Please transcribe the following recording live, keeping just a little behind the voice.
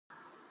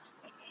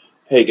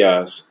Hey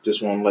guys,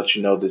 just want to let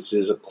you know this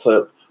is a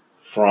clip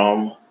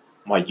from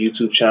my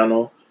YouTube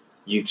channel,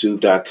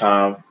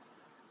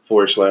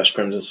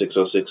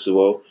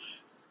 youtube.com/Crimson60620.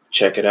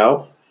 Check it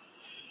out.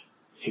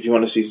 If you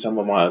want to see some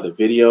of my other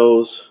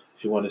videos,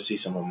 if you want to see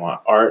some of my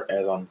art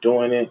as I'm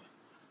doing it,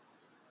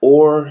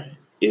 or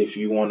if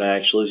you want to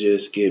actually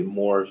just get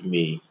more of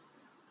me,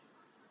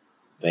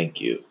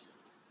 thank you.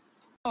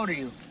 How old are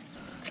you?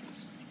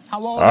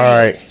 How old All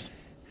are you? right.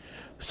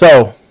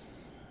 So,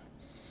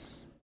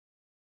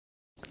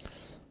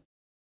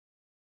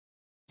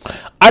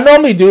 I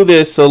normally do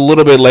this a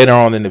little bit later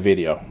on in the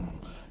video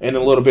and a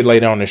little bit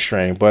later on the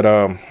stream, but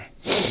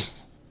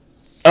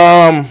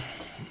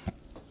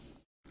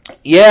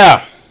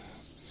yeah.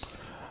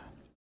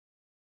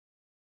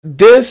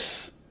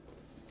 This,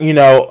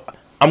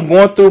 I'm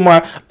going through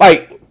my,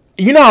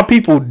 how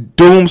people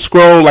doom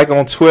scroll like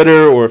on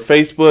Twitter or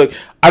Facebook.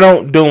 I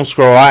don't doom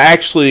scroll. I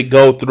actually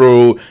go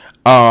through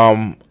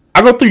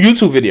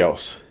YouTube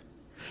videos.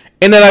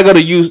 And then I go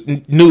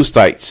to news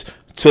sites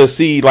to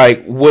see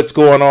like what's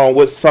going on,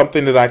 what's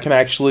something that I can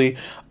actually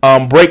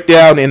break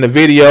down in the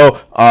video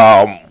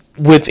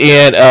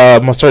within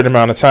a certain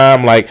amount of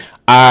time. Like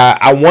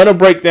I want to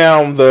break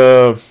down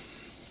the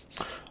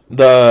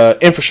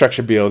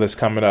infrastructure bill that's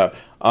coming up,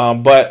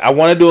 but I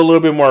want to do a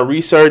little bit more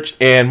research,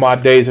 and my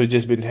days have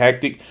just been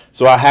hectic,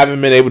 so I haven't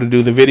been able to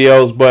do the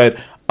videos. But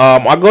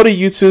I go to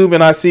YouTube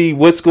and I see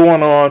what's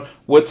going on,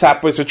 what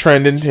topics are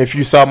trending. If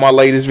you saw my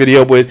latest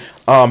video with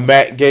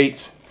Matt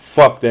Gaetz,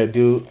 fuck that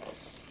dude.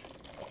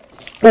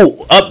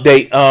 Oh,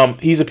 update.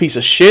 He's a piece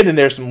of shit, and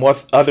there's some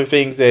other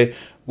things that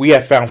we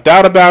have found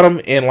out about him,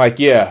 and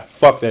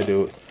fuck that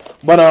dude.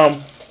 But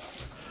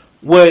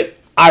what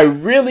I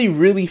really,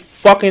 really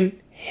fucking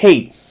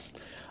hate,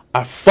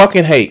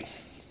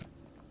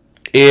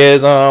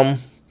 is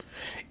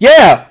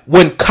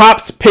when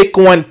cops pick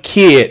on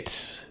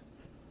kids.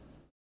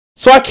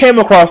 So I came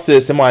across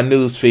this in my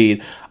news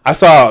feed. I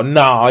saw,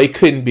 it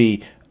couldn't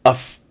be a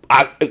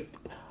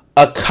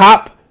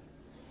cop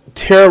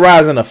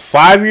terrorizing a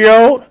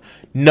 5-year-old.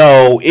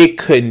 No, it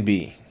couldn't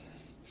be.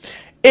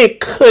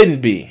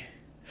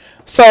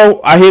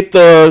 So I hit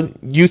the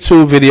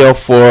YouTube video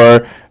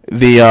for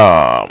the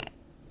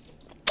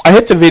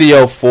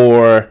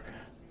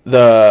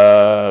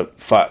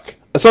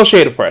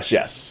Associated Press.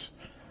 Yes.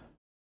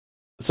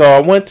 So I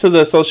went to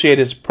the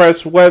Associated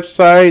Press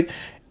website,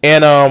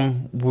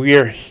 and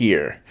we're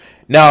here.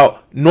 Now,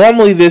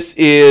 normally this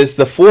is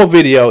the full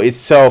video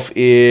itself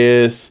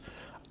is,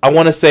 I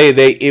want to say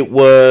it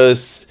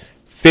was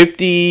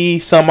 50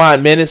 some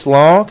odd minutes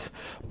long,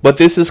 but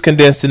this is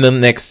condensed in the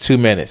next 2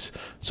 minutes.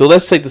 So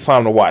let's take the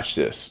time to watch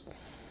this.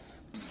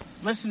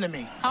 Listen to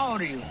me. How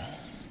old are you?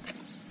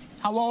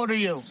 How old are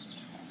you?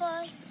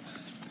 5.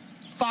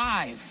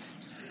 5.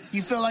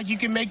 You feel like you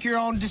can make your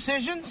own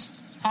decisions?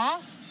 Huh?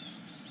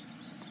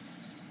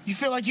 You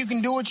feel like you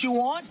can do what you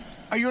want?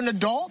 Are you an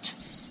adult?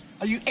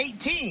 Are you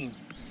 18?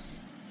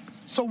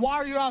 So why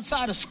are you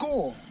outside of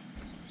school?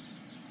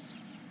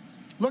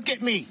 Look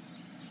at me.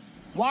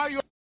 Why are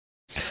you...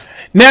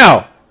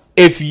 Now,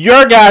 if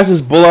your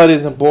guys' blood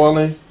isn't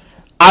boiling,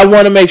 I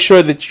want to make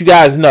sure that you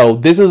guys know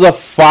this is a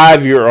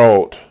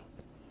 5-year-old.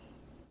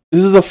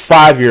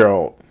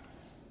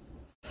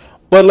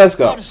 But let's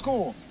go. Out of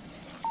school.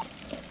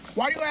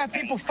 Why do you have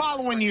people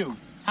following you?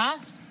 Huh?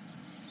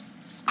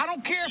 I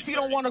don't care if you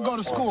don't want to go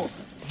to school.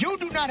 You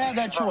do not have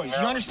that choice.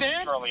 You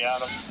understand?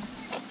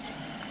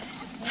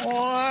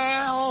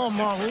 Well,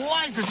 my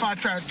life if I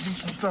tried to do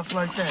some stuff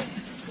like that.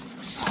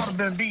 I would have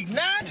been beat 9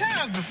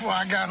 times before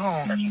I got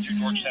home.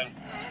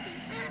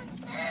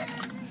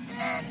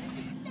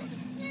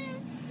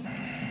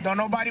 Don't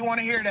nobody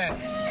want to hear that.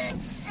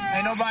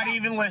 Ain't nobody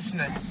even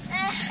listening.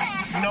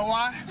 You know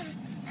why?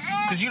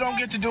 Because you don't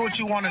get to do what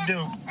you want to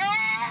do.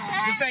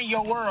 This ain't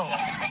your world.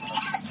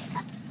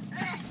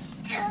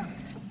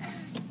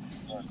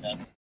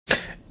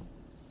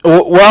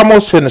 We're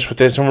almost finished with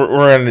this, and we're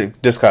going to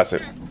discuss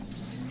it.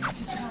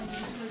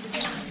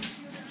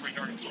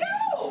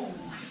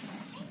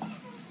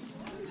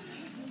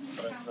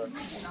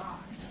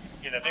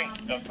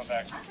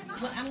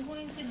 What I'm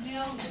going to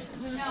do is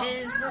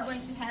we're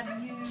going to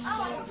have you...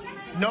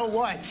 Know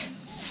what?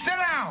 Sit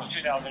down.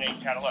 2008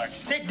 Cadillac.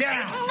 Sit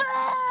down.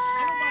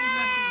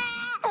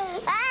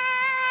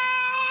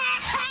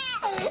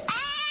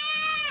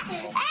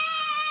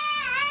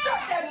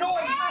 Shut that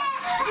noise up.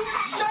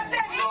 Shut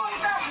that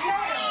noise up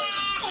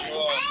now.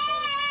 Boy,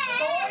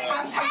 I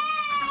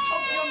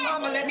hope your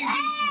mama let me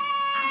beat you.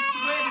 I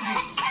swear to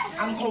you.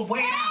 I'm going to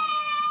wait out.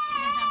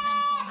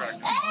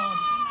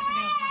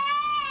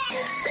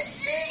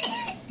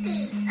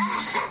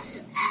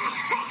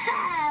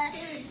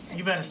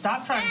 You better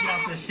stop trying to get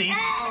off this seat.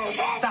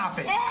 Stop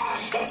it.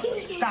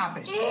 Stop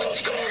it.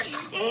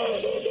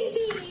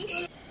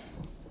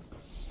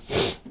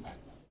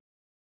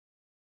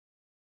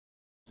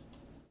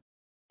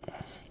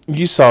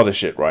 You saw the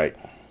shit, right?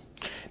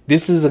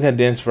 This is a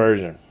condensed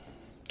version.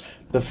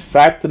 The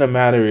fact of the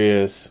matter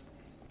is,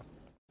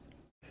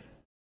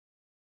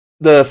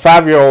 the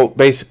 5-year-old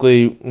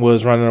basically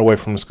was running away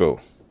from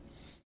school.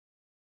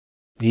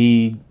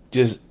 He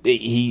just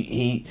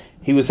he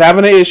was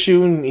having an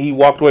issue and he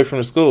walked away from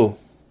the school.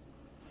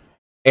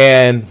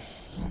 And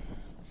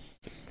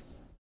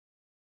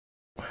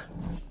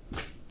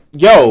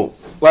yo,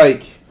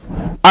 like,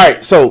 all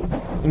right, so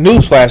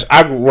newsflash,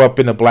 I grew up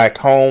in a black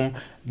home,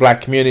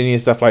 black community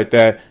and stuff like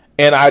that,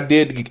 and I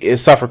did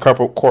suffer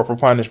corporal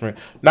punishment.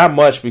 Not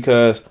much,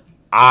 because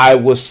I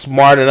was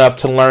smart enough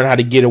to learn how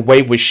to get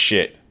away with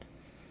shit.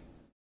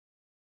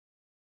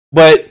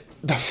 But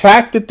the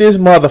fact that this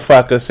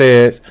motherfucker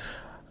says,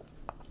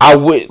 I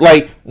would,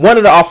 like, one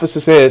of the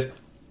officers says,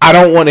 I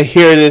don't want to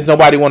hear this,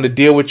 nobody want to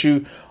deal with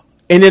you.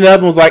 And then the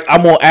other one's like,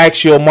 I'm going to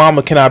ask your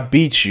mama, can I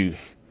beat you?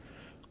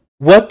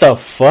 What the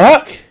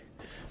fuck?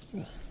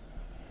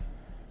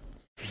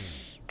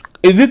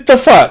 Is it the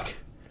fuck?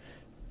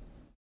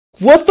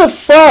 What the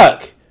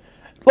fuck?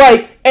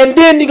 Like, and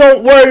then you're going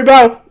to worry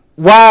about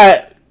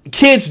why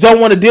kids don't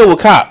want to deal with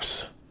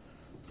cops.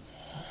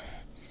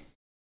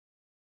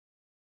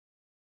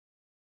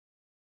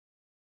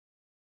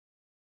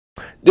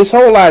 This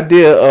whole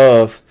idea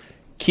of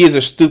kids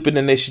are stupid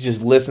and they should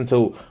just listen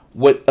to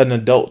what an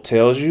adult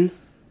tells you,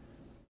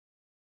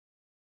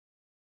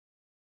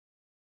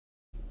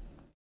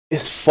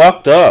 it's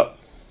fucked up.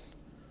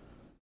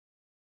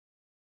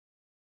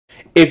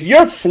 If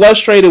you're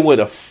frustrated with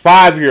a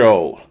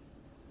 5-year-old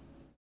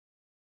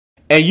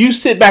and you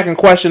sit back and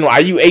question,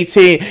 are you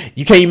 18?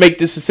 You can't make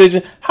this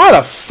decision? How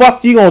the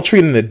fuck you gonna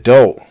treat an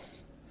adult?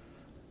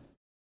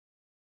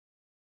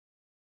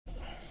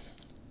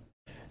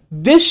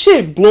 This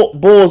shit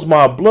boils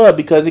my blood,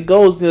 because it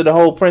goes into the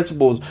whole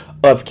principles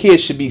of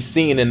kids should be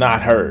seen and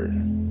not heard.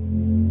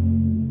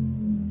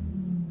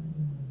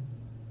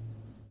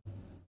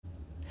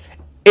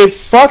 It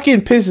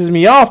fucking pisses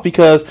me off,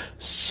 because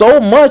so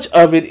much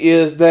of it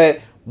is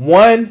that,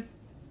 one,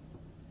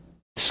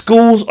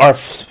 schools are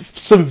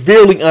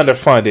severely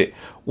underfunded,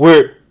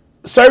 where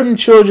certain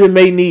children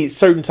may need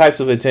certain types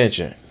of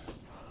attention.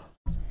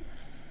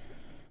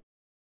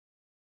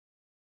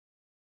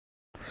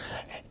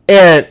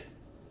 And,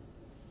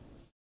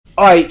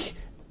 like,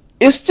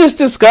 it's just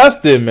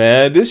disgusting,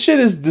 man. This shit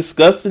is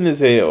disgusting as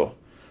hell.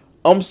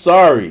 I'm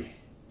sorry.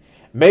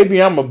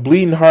 Maybe I'm a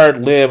bleeding heart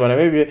lib,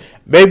 and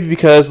maybe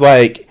because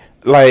like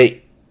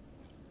I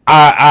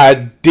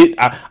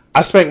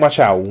spanked my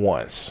child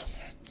once,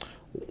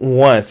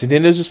 and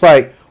then it's just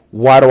like,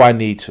 why do I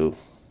need to?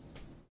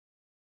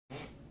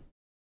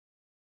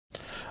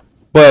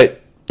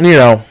 But you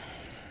know,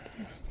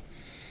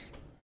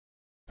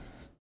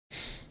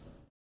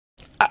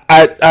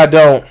 I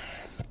don't.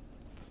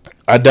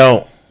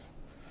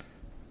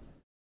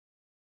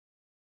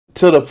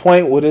 To the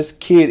point where this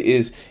kid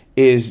is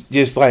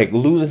just like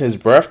losing his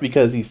breath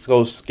because he's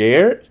so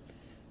scared.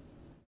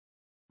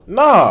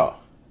 No.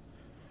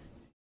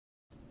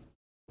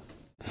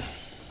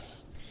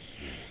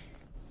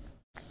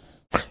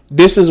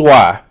 This is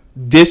why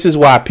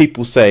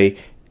people say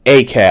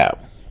ACAB.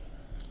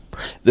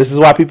 This is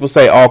why people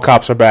say all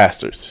cops are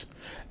bastards.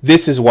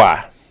 This is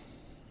why.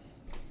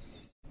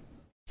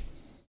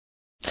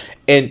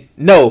 And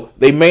no,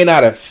 they may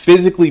not have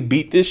physically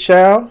beat this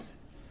child,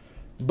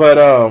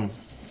 but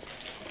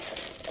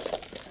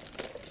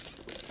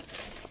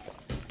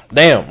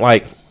damn,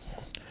 like,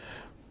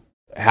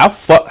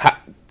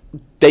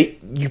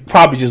 you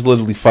probably just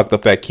literally fucked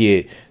up that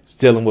kid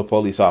dealing with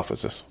police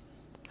officers.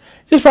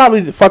 Just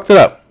probably fucked it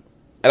up.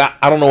 And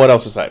I don't know what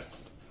else to say.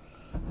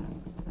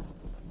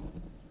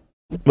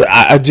 But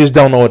I just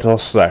don't know what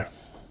else to say.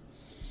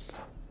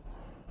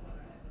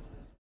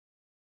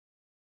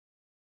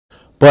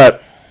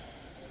 But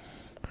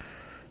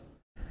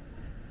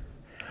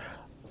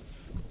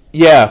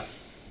yeah,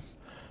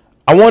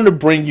 I wanted to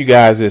bring you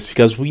guys this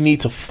because we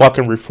need to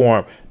fucking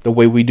reform the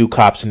way we do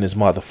cops in this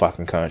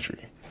motherfucking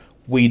country.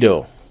 We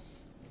do.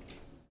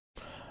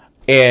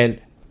 And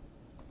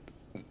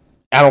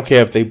I don't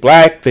care if they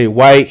black, they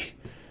white.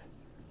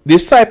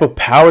 This type of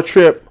power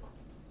trip,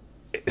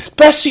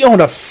 especially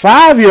on a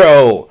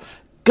 5-year-old.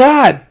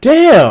 God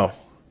damn.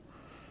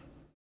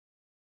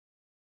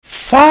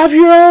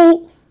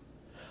 5-year-old?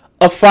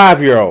 A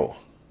 5-year-old.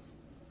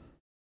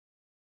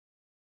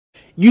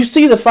 You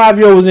see the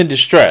 5-year-old was in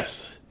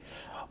distress,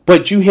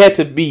 but you had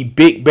to be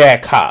big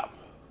bad cop.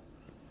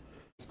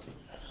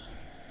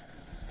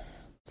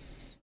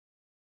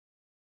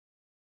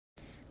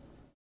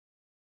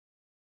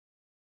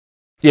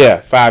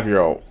 Yeah,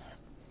 5-year-old.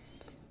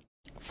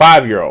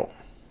 5-year-old.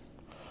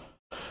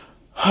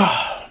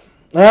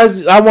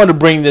 I want to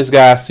bring this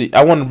guys to.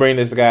 I want to bring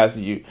this guys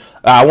to you.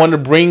 I want to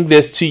bring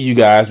this to you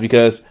guys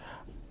because,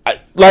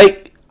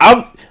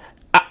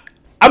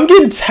 I'm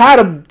getting tired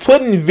of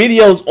putting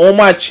videos on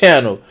my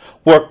channel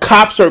where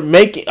cops are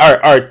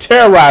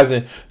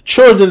terrorizing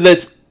children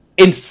that's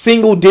in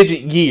single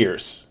digit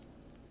years.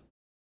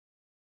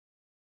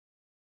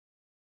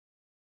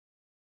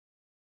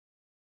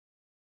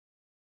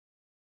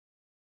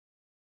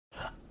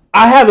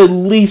 I have at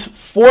least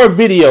 4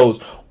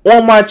 videos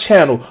on my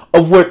channel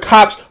of where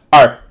cops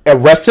are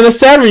arresting a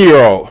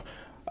 7-year-old,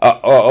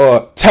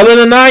 telling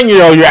a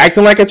 9-year-old you're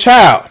acting like a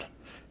child.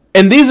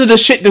 And these are the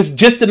shit that's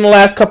just in the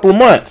last couple of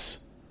months.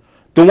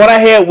 The one I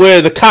had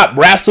where the cop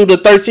wrestled the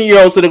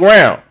 13-year-old to the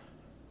ground.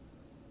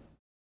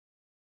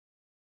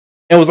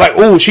 And was like,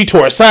 ooh, she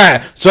tore a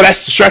sign, so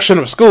that's destruction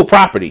of school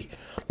property.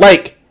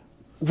 Like,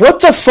 what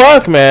the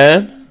fuck,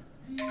 man?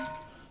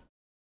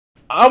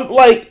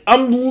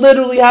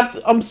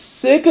 I'm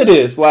sick of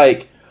this.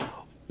 Like,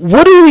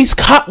 why do these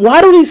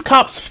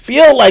cops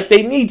feel like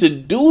they need to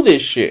do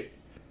this shit?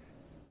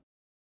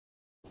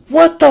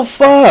 What the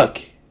fuck?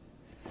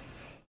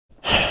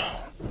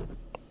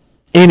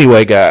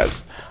 Anyway,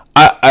 guys,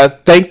 I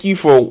thank you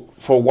for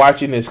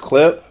watching this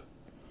clip.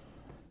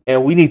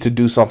 And we need to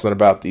do something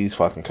about these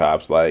fucking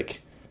cops.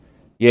 Like,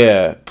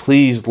 yeah,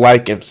 please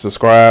like and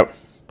subscribe.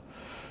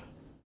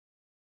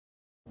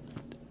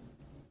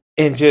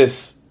 And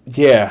just,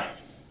 yeah.